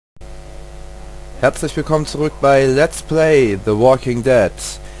Herzlich willkommen zurück bei Let's Play The Walking Dead.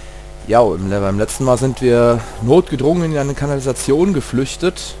 Ja, beim letzten Mal sind wir notgedrungen in eine Kanalisation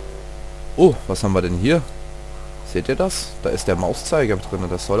geflüchtet. Oh, was haben wir denn hier? Seht ihr das? Da ist der Mauszeiger drin,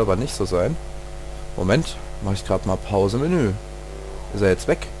 das soll aber nicht so sein. Moment, mache ich gerade mal Pause Menü. Ist er jetzt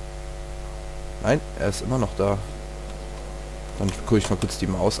weg? Nein, er ist immer noch da. Dann gucke ich mal kurz die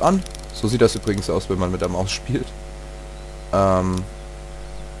Maus an. So sieht das übrigens aus, wenn man mit der Maus spielt.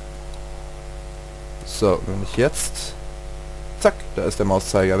 So, wenn ich jetzt... Zack, da ist der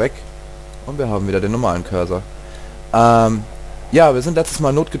Mauszeiger weg. Und wir haben wieder den normalen Cursor. Ja, wir sind letztes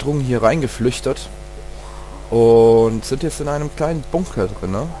Mal notgedrungen hier reingeflüchtet. Und sind jetzt in einem kleinen Bunker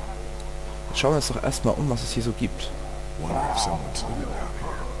drin, ne? Jetzt schauen wir uns doch erstmal um, was es hier so gibt.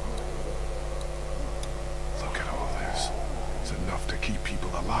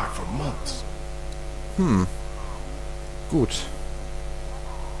 Gut.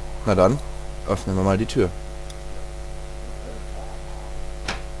 Na dann, öffnen wir mal die Tür.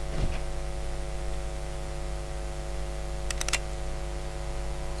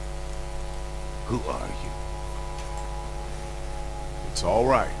 Who are you? It's all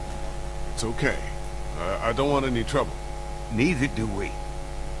right. It's okay. I don't want any trouble. Neither do we.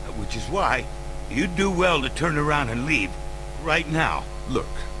 Which is why you'd do well to turn around and leave. Right now. Look,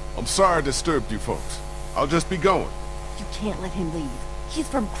 I'm sorry I disturbed you folks. I'll just be going. You can't let him leave. He's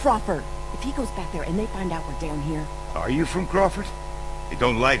from Crawford. If he goes back there and they find out we're down here... Are you from Crawford? Hey,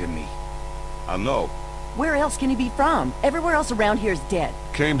 don't lie to me. I'll know. Where else can he be from? Everywhere else around here is dead.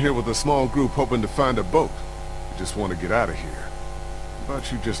 Came here with a small group hoping to find a boat. I just want to get out of here. How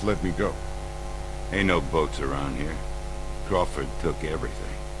about you just let me go? Ain't no boats around here. Crawford took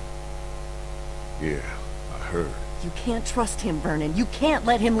everything. Yeah, I heard. You can't trust him, Vernon. You can't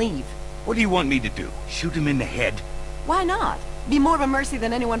let him leave. What do you want me to do? Shoot him in the head? Why not? Be more of a mercy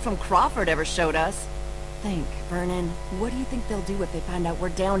than anyone from Crawford ever showed us. Think, Vernon. What do you think they'll do if they find out we're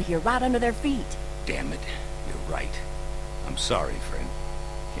down here, right under their feet? Damn it. You're right. I'm sorry, friend.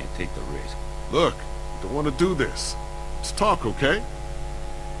 Can't take the risk. Look, don't want to do this. Let's talk, okay?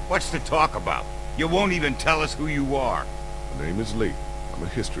 What's to talk about? You won't even tell us who you are. My name is Lee. I'm a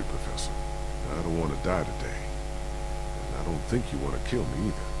history professor. I don't want to die today. And I don't think you want to kill me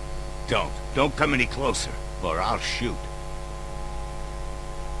either. Don't come any closer, or I'll shoot.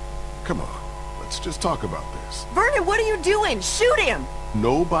 Come on, let's just talk about this. Vernon, what are you doing? Shoot him!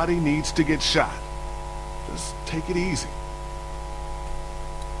 Nobody needs to get shot. Just take it easy.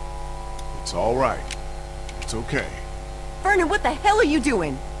 It's all right. It's okay. Vernon, what the hell are you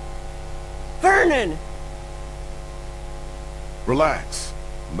doing? Vernon! Relax.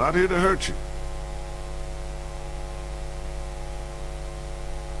 I'm not here to hurt you.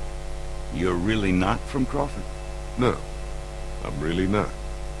 You're really not from Crawford? No, I'm really not.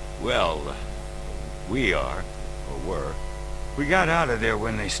 Well, we are, or were. We got out of there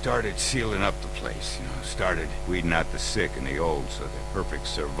when they started sealing up the place, started weeding out the sick and the old so that perfect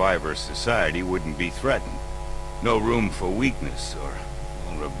survivor society wouldn't be threatened. No room for weakness or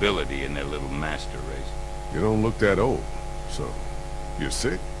vulnerability in their little master race. You don't look that old, so you're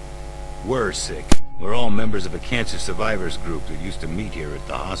sick? We're sick. We're all members of a cancer survivors group that used to meet here at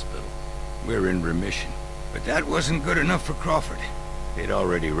the hospital. We're in remission. But that wasn't good enough for Crawford. They'd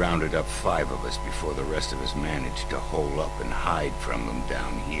already rounded up 5 of us before the rest of us managed to hole up and hide from them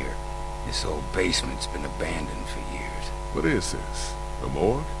down here. This old basement's been abandoned for years. What is this? A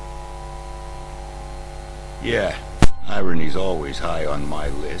morgue? Yeah. Irony's always high on my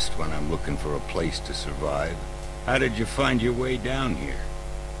list when I'm looking for a place to survive. How did you find your way down here?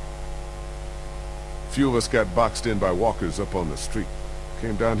 A few of us got boxed in by walkers up on the street.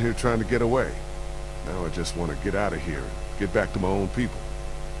 Came down here trying to get away. Now I just want to get out of here and get back to my own people.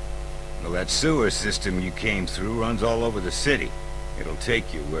 Well, that sewer system you came through runs all over the city. It'll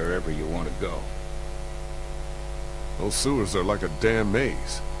take you wherever you want to go. Those sewers are like a damn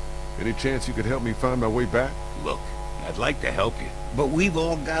maze. Any chance you could help me find my way back? Look, I'd like to help you, but we've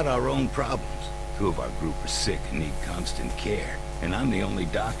all got our own problems. 2 of our group are sick and need constant care, and I'm the only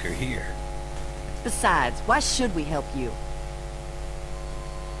doctor here. Besides, why should we help you?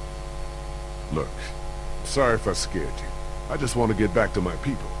 Look, I'm sorry if I scared you. I just want to get back to my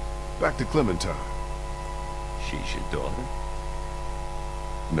people. Back to Clementine. She's your daughter?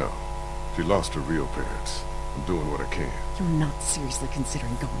 No. She lost her real parents. I'm doing what I can. You're not seriously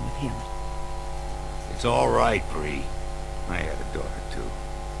considering going with him. It's all right, Bree. I had a daughter, too.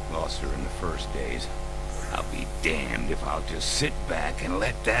 Lost her in the first days. I'll be damned if I'll just sit back and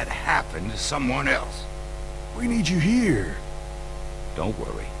let that happen to someone else. We need you here. Don't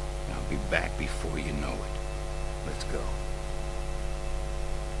worry. I'll be back before you know it. Let's go.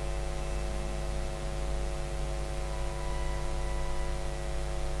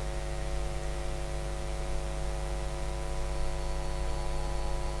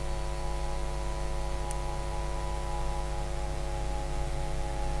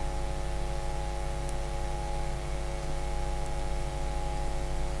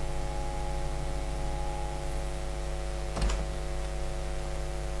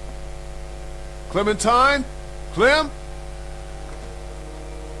 Clementine? Clem?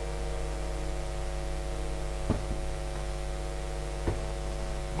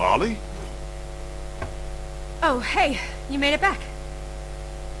 Molly? Oh, hey, you made it back.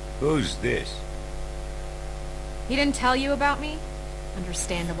 Who's this? He didn't tell you about me?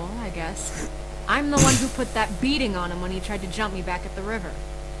 Understandable, I guess. I'm the one who put that beating on him when he tried to jump me back at the river.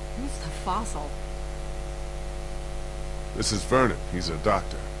 Who's the fossil? This is Vernon. He's a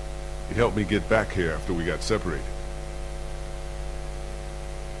doctor. He helped me get back here after we got separated.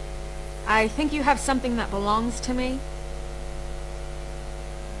 I think you have something that belongs to me.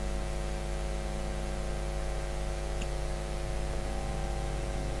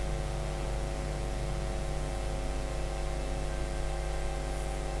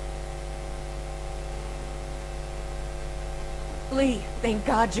 Lee, thank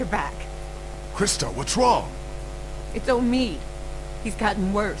God you're back. Krista, what's wrong? It's Omid. He's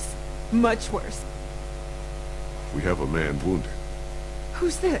gotten worse. Much worse. We have a man wounded.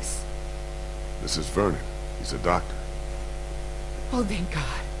 Who's this? This is Vernon. He's a doctor. Oh, thank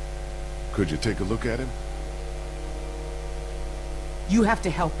God. Could you take a look at him? You have to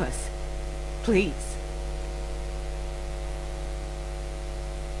help us. Please.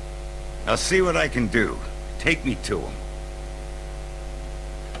 I'll see what I can do. Take me to him.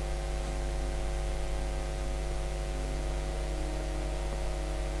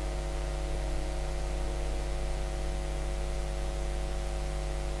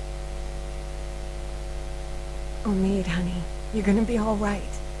 Omid, honey, you're gonna be all right.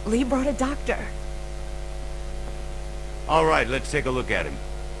 Lee brought a doctor. All right, let's take a look at him.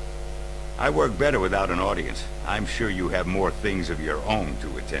 I work better without an audience. I'm sure you have more things of your own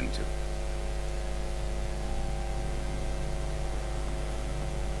to attend to.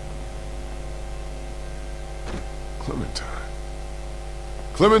 Clementine.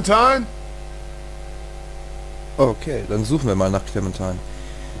 Clementine? Okay, dann suchen wir mal nach Clementine.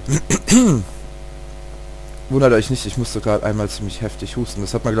 Wundert euch nicht, ich musste gerade einmal ziemlich heftig husten.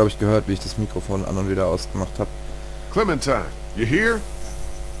 Das hat man, glaube ich, gehört, wie ich das Mikrofon an und wieder ausgemacht habe. Clementine, you here?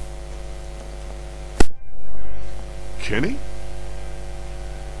 Kenny?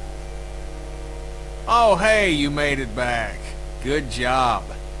 Oh, hey, you made it back. Good job.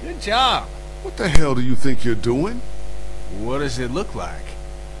 Good job. What the hell do you think you're doing? What does it look like?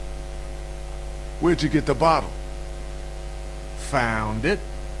 Where'd you get the bottle? Found it.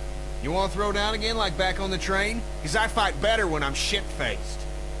 You want to throw down again like back on the train? Because I fight better when I'm shit-faced.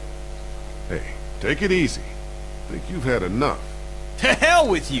 Hey, take it easy. Think you've had enough. To hell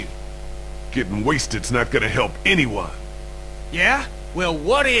with you! Getting wasted's not gonna help anyone. Yeah? Well,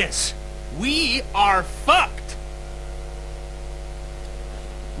 what is? We are fucked!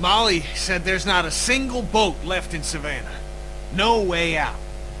 Molly said there's not a single boat left in Savannah. No way out.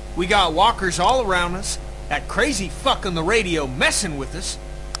 We got walkers all around us, that crazy fuck on the radio messing with us.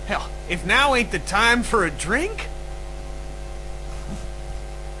 Hell, if now ain't the time for a drink?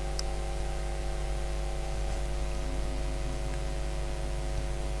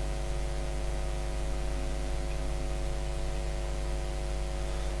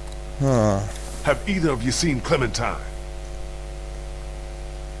 Have either of you seen Clementine?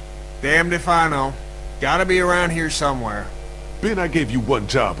 Damned if I know. Gotta be around here somewhere. Ben, I gave you one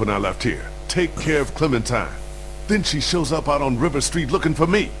job when I left here. Take care of Clementine. Then she shows up out on River Street looking for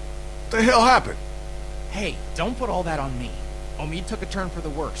me. What the hell happened? Hey, don't put all that on me. Omid took a turn for the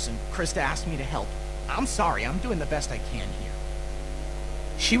worse, and Krista asked me to help. I'm sorry, I'm doing the best I can here.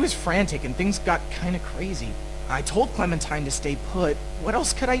 She was frantic, and things got kinda crazy. I told Clementine to stay put. What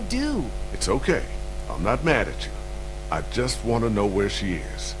else could I do? It's okay. I'm not mad at you. I just want to know where she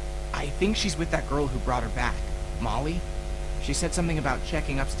is. I think she's with that girl who brought her back. Molly? She said something about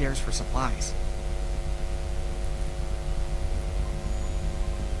checking upstairs for supplies.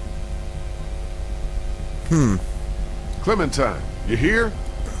 Clementine, you here?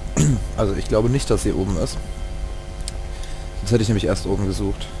 Also ich glaube nicht, dass sie oben ist. Sonst hätte ich nämlich erst oben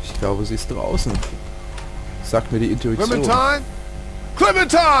gesucht. Ich glaube, sie ist draußen. Sagt mir die Intuition. Clementine?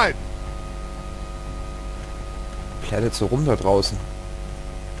 Clementine! Plättet so rum da draußen.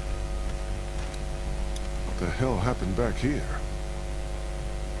 What the hell happened back here?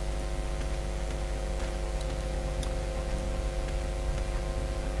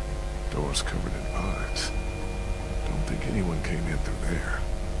 Doors covered in pines. Don't think anyone came in through there.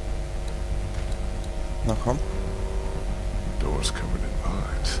 Na komm. Doors covered in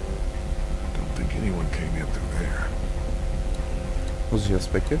pines. Don't think anyone came in through there. Muss ich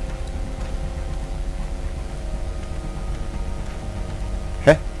erst weggehen?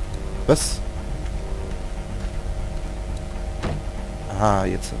 Hä? Was? Ah,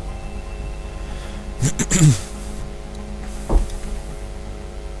 jetzt.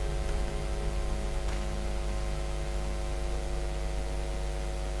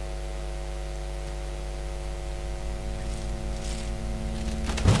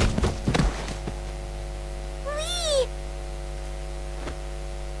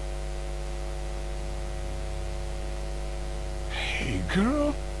 Hey,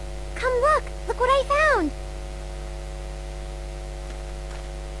 girl. Come look! Look what I found!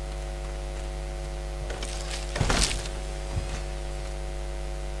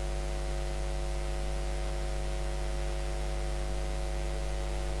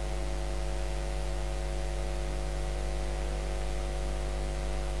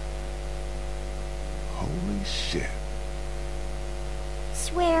 Holy shit.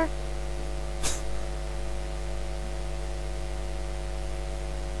 Swear.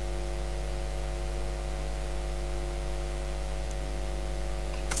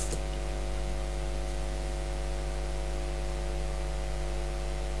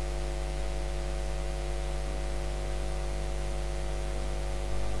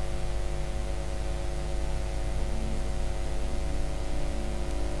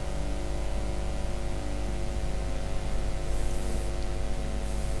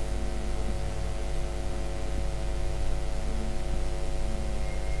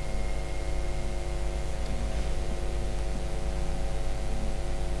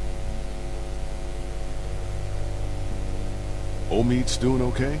 Old Meat's doing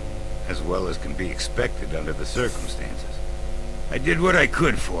okay? As well as can be expected under the circumstances. I did what I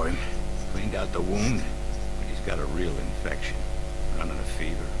could for him. Cleaned out the wound, but he's got a real infection. Running a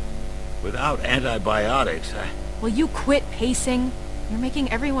fever. Without antibiotics, Will you quit pacing? You're making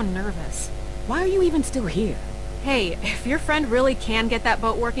everyone nervous. Why are you even still here? Hey, if your friend really can get that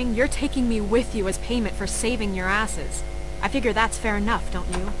boat working, you're taking me with you as payment for saving your asses. I figure that's fair enough, don't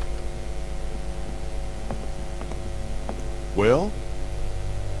you? Well?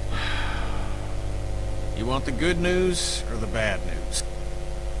 You want the good news or the bad news?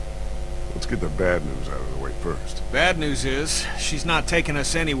 Let's get the bad news out of the way first. Bad news is, she's not taking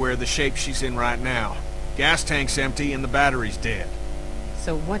us anywhere the shape she's in right now. Gas tank's empty and the battery's dead.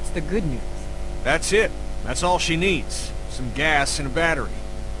 So what's the good news? That's it. That's all she needs. Some gas and a battery.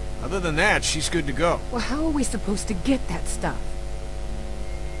 Other than that, she's good to go. Well, how are we supposed to get that stuff?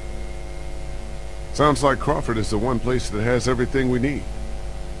 Sounds like Crawford is the one place that has everything we need.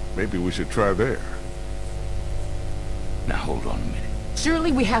 Maybe we should try there. now hold on a minute.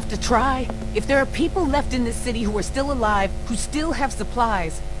 Surely we have to try. If there are people left in this city who are still alive, who still have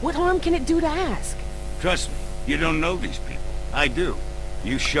supplies, what harm can it do to ask? Trust me, you don't know these people. I do.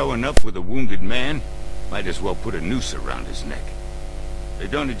 You showing up with a wounded man, might as well put a noose around his neck. They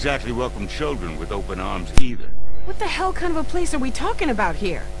don't exactly welcome children with open arms either. What the hell kind of a place are we talking about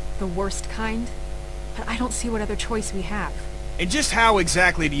here? The worst kind? But I don't see what other choice we have. And just how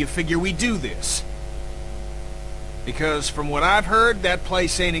exactly do you figure we do this? Because from what I've heard, that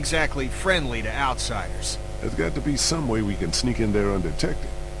place ain't exactly friendly to outsiders. There's got to be some way we can sneak in there undetected.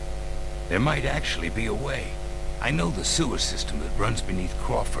 There might actually be a way. I know the sewer system that runs beneath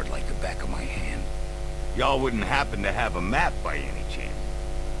Crawford like the back of my hand. Y'all wouldn't happen to have a map by any chance?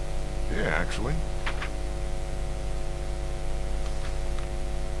 Yeah, actually.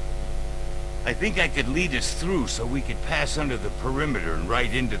 I think I could lead us through so we could pass under the perimeter and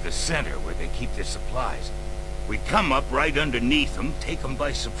right into the center where they keep their supplies. We come up right underneath them, take them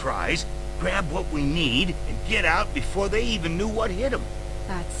by surprise, grab what we need, and get out before they even knew what hit them.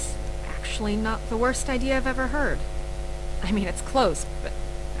 That's actually not the worst idea I've ever heard. I mean, it's close, but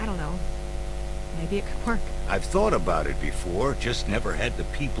I don't know. Maybe it could work. I've thought about it before, just never had the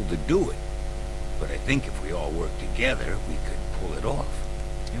people to do it. But I think if we all work together, we could pull it off.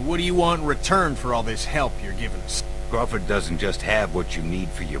 And what do you want in return for all this help you're giving us? Crawford doesn't just have what you need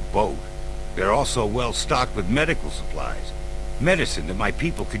for your boat. They're also well stocked with medical supplies. Medicine that my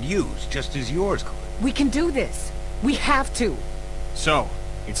people could use, just as yours could. We can do this. We have to. So,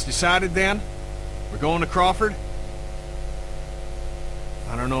 it's decided then? We're going to Crawford?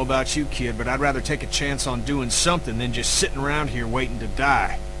 I don't know about you, kid, but I'd rather take a chance on doing something than just sitting around here waiting to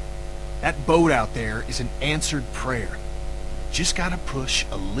die. That boat out there is an answered prayer. Just gotta push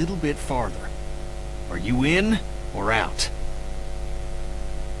a little bit farther. Are you in or out?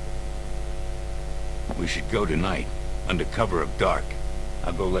 We should go tonight, under cover of dark.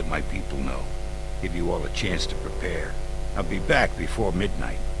 I'll go let my people know. Give you all a chance to prepare. I'll be back before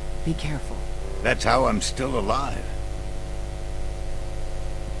midnight. Be careful. That's how I'm still alive.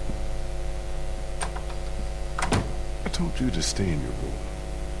 I told you to stay in your room.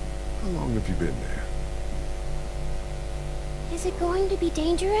 How long have you been there? Is it going to be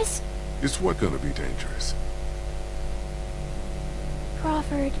dangerous? Is what gonna be dangerous?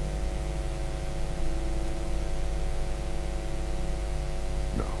 Crawford.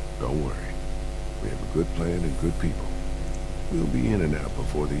 No, don't worry. We have a good plan and good people. We'll be in and out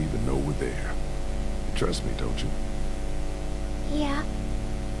before they even know we're there. You trust me, don't you? Yeah,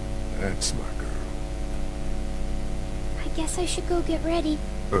 That's my girl. I guess I should go get ready.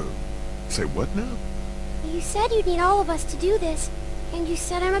 Say what now? You said you'd need all of us to do this, and you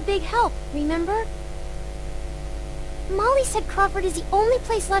said I'm a big help, remember? Molly said Crawford is the only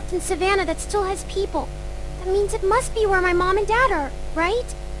place left in Savannah that still has people. That means it must be where my mom and dad are,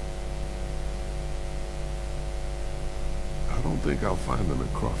 right? I don't think I'll find them in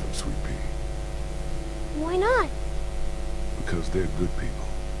Crawford, Sweet Pea. Why not? Because they're good people.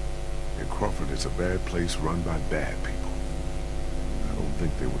 And Crawford is a bad place run by bad people. I don't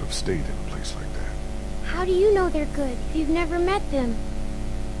think they would have stayed in a place like that. How do you know they're good if you've never met them?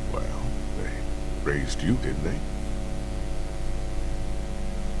 Well, they raised you, didn't they?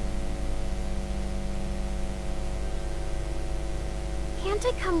 Can't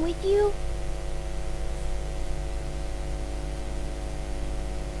I come with you?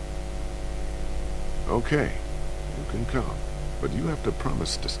 Okay, you can come. But you have to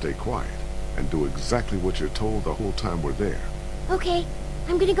promise to stay quiet and do exactly what you're told the whole time we're there. Okay,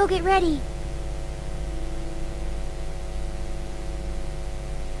 I'm gonna go get ready.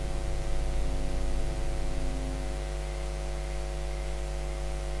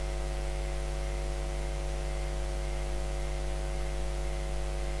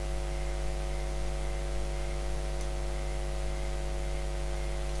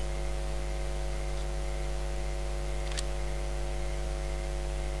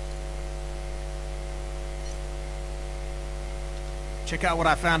 Check out what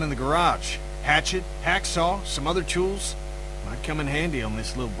I found in the garage. Hatchet, hacksaw, some other tools. Might come in handy on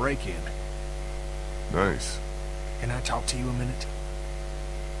this little break-in. Nice. Can I talk to you a minute?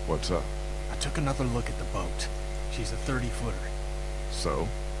 What's up? I took another look at the boat. She's a 30-footer. So?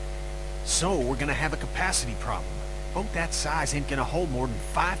 So, we're gonna have a capacity problem. Boat that size ain't gonna hold more than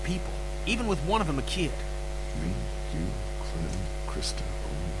 5 people, even with one of them a kid. Me, you, Clem, Krista,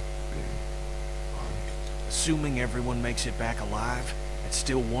 Owen, Ben, Assuming everyone makes it back alive, that's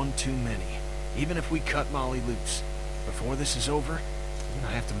still one too many. Even if we cut Molly loose. Before this is over, we're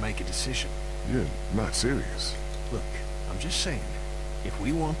gonna have to make a decision. You're not serious. Look, I'm just saying, if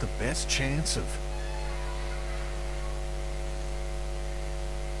we want the best chance of...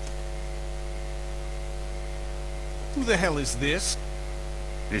 Who the hell is this?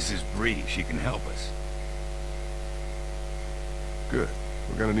 This is Bree. She can help us. Good.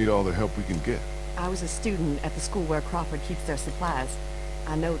 We're gonna need all the help we can get. I was a student at the school where Crawford keeps their supplies.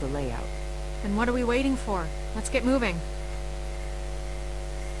 I know the layout. Then what are we waiting for? Let's get moving.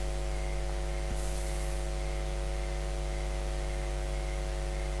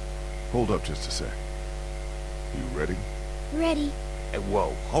 Hold up just a sec. You ready? Ready. Hey,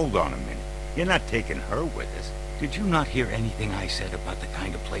 whoa, hold on a minute. You're not taking her with us. Did you not hear anything I said about the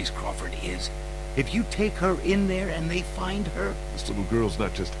kind of place Crawford is? If you take her in there and they find her... This little girl's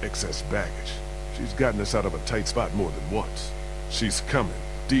not just excess baggage. She's gotten us out of a tight spot more than once. She's coming.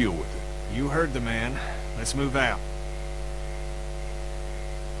 Deal with it. You heard the man. Let's move out.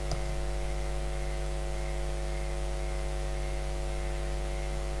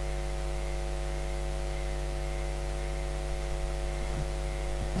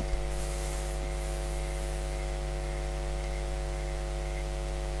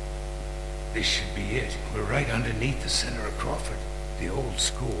 This should be it. We're right underneath the center of Crawford. The old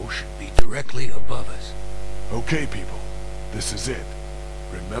school should be directly above us. Okay, people. This is it.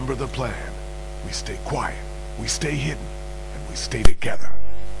 Remember the plan. We stay quiet, we stay hidden, and we stay together.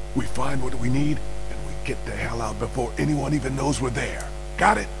 We find what we need, and we get the hell out before anyone even knows we're there.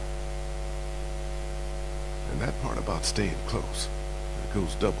 Got it? And that part about staying close, that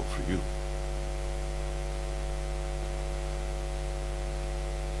goes double for you.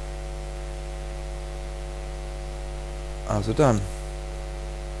 Also dann,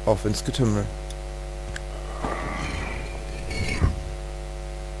 auf ins Getümmel.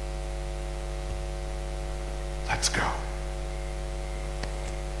 Let's go.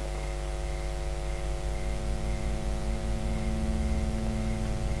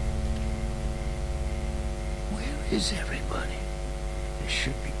 Where is everybody? There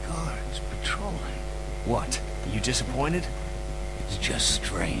should be guards patrolling. What? You disappointed? It's just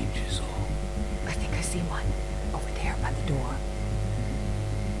strange is all. I think I see one. Over there by the door.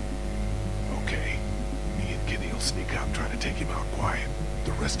 Okay. Me and Kenny will sneak out and try to take him out quiet.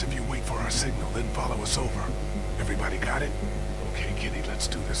 The rest of you wait for our signal, then follow us over. Everybody got it? Okay, Kenny, let's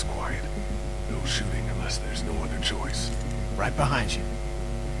do this quiet. No shooting unless there's no other choice. Right behind you.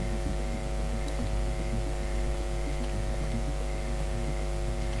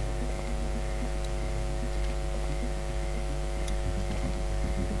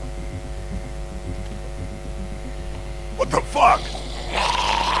 What the fuck?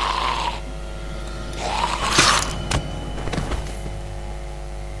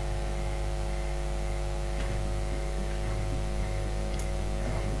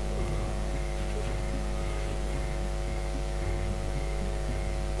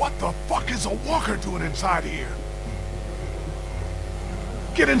 What the fuck is a walker doing inside here?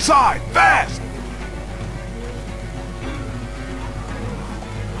 Get inside, fast!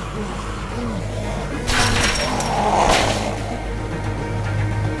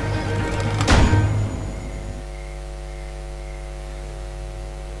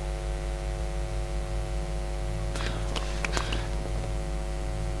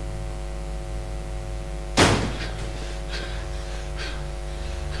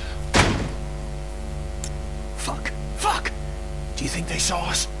 Fuck! Do you think they saw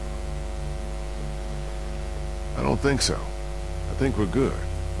us? I don't think so. I think we're good.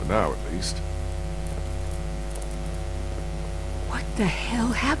 For now, at least. What the hell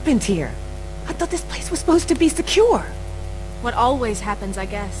happened here? I thought this place was supposed to be secure. What always happens, I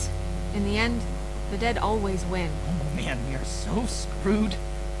guess. In the end, the dead always win. Oh man, we are so screwed.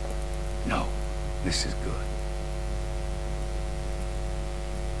 No, this is good.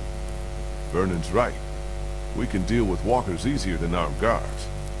 Vernon's right. We can deal with walkers easier than armed guards.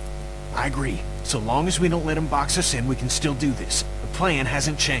 I agree. So long as we don't let them box us in, we can still do this. The plan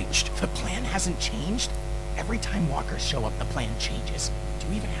hasn't changed. The plan hasn't changed? Every time walkers show up, the plan changes. Do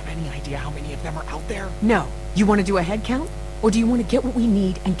you even have any idea how many of them are out there? No. You want to do a head count? Or do you want to get what we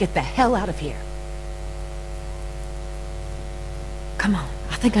need and get the hell out of here? Come on.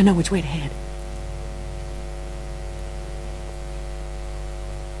 I think I know which way to head.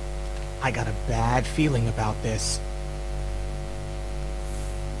 I got a bad feeling about this.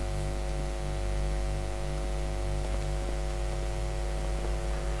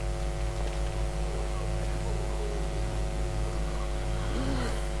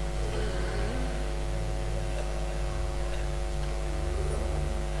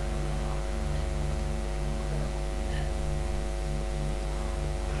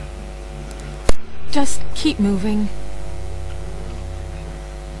 Just keep moving.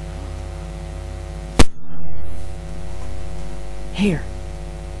 Here.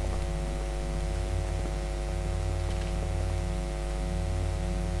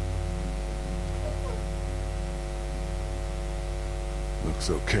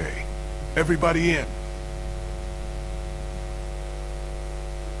 Looks okay. Everybody in.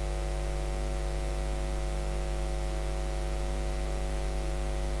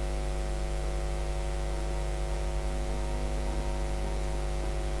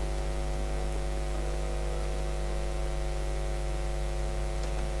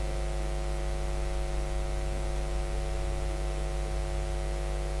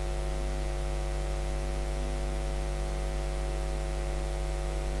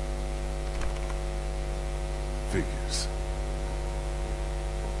 Figures.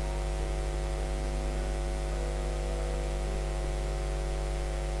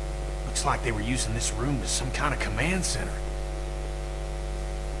 Looks like they were using this room as some kind of command center.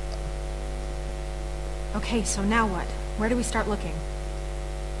 Okay, so now what? Where do we start looking?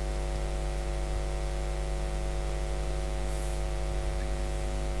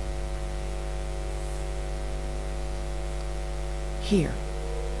 Here.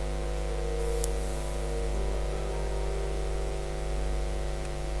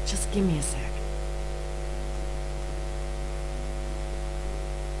 Just give me a sec.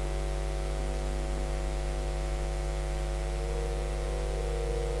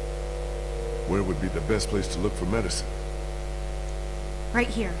 Where would be the best place to look for medicine? Right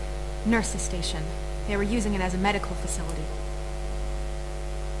here. Nurse's station. They were using it as a medical facility.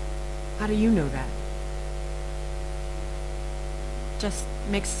 How do you know that? Just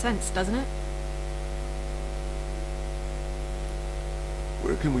makes sense, doesn't it?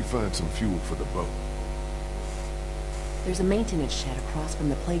 Where can we find some fuel for the boat? There's a maintenance shed across from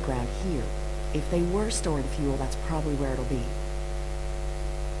the playground here. If they were storing fuel, that's probably where it'll be.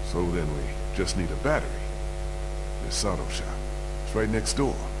 So then we just need a battery. This auto shop. It's right next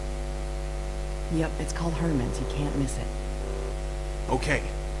door. Yep, it's called Herman's. You can't miss it. Okay,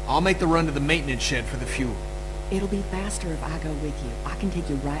 I'll make the run to the maintenance shed for the fuel. It'll be faster if I go with you. I can take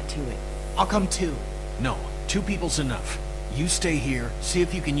you right to it. I'll come too. No, 2 people's enough. You stay here, see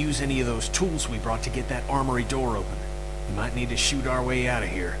if you can use any of those tools we brought to get that armory door open. We might need to shoot our way out of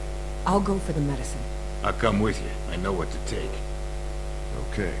here. I'll go for the medicine. I'll come with you. I know what to take.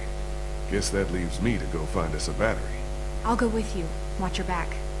 Okay. Guess that leaves me to go find us a battery. I'll go with you. Watch your back.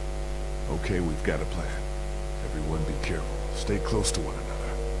 Okay, we've got a plan. Everyone be careful. Stay close to one another.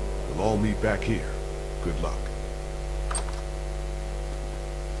 We'll all meet back here. Good luck.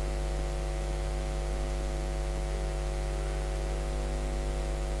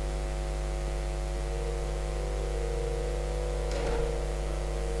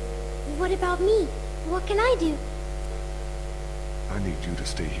 What about me? What can I do? I need you to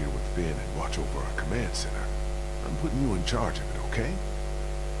stay here with Ben and watch over our command center. I'm putting you in charge of it, okay?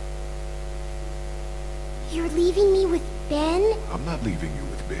 You're leaving me with Ben? I'm not leaving you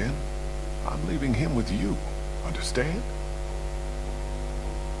with Ben. I'm leaving him with you. Understand?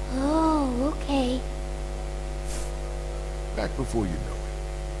 Oh, okay. Back before you know it.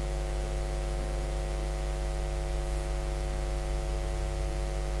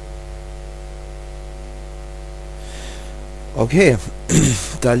 Okay,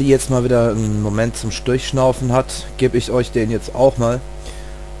 da Lee jetzt mal wieder einen Moment zum Durchschnaufen hat, gebe ich euch den jetzt auch mal.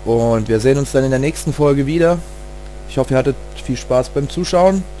 Und wir sehen uns dann in der nächsten Folge wieder. Ich hoffe, ihr hattet viel Spaß beim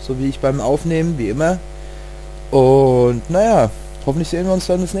Zuschauen, so wie ich beim Aufnehmen, wie immer. Und naja, hoffentlich sehen wir uns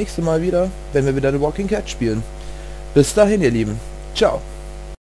dann das nächste Mal wieder, wenn wir wieder The Walking Cat spielen. Bis dahin, ihr Lieben. Ciao.